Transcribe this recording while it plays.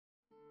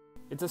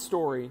It's a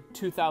story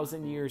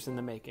 2,000 years in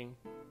the making.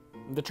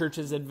 The church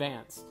has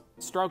advanced,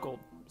 struggled,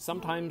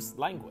 sometimes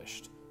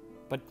languished,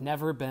 but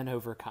never been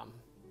overcome.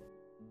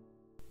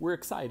 We're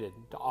excited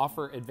to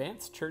offer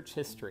Advanced Church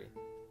History,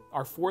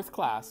 our 4th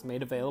class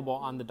made available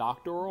on the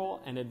doctoral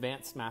and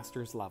advanced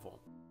master's level.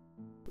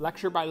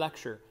 Lecture by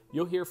lecture,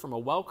 you'll hear from a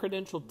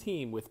well-credentialed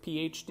team with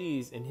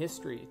PhDs in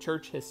history,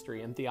 church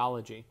history, and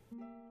theology.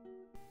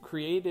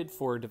 Created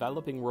for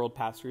developing world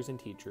pastors and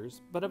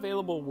teachers, but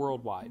available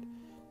worldwide,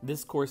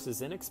 this course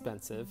is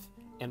inexpensive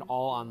and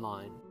all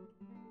online.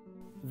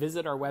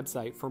 Visit our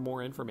website for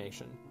more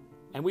information,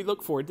 and we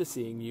look forward to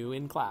seeing you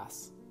in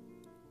class.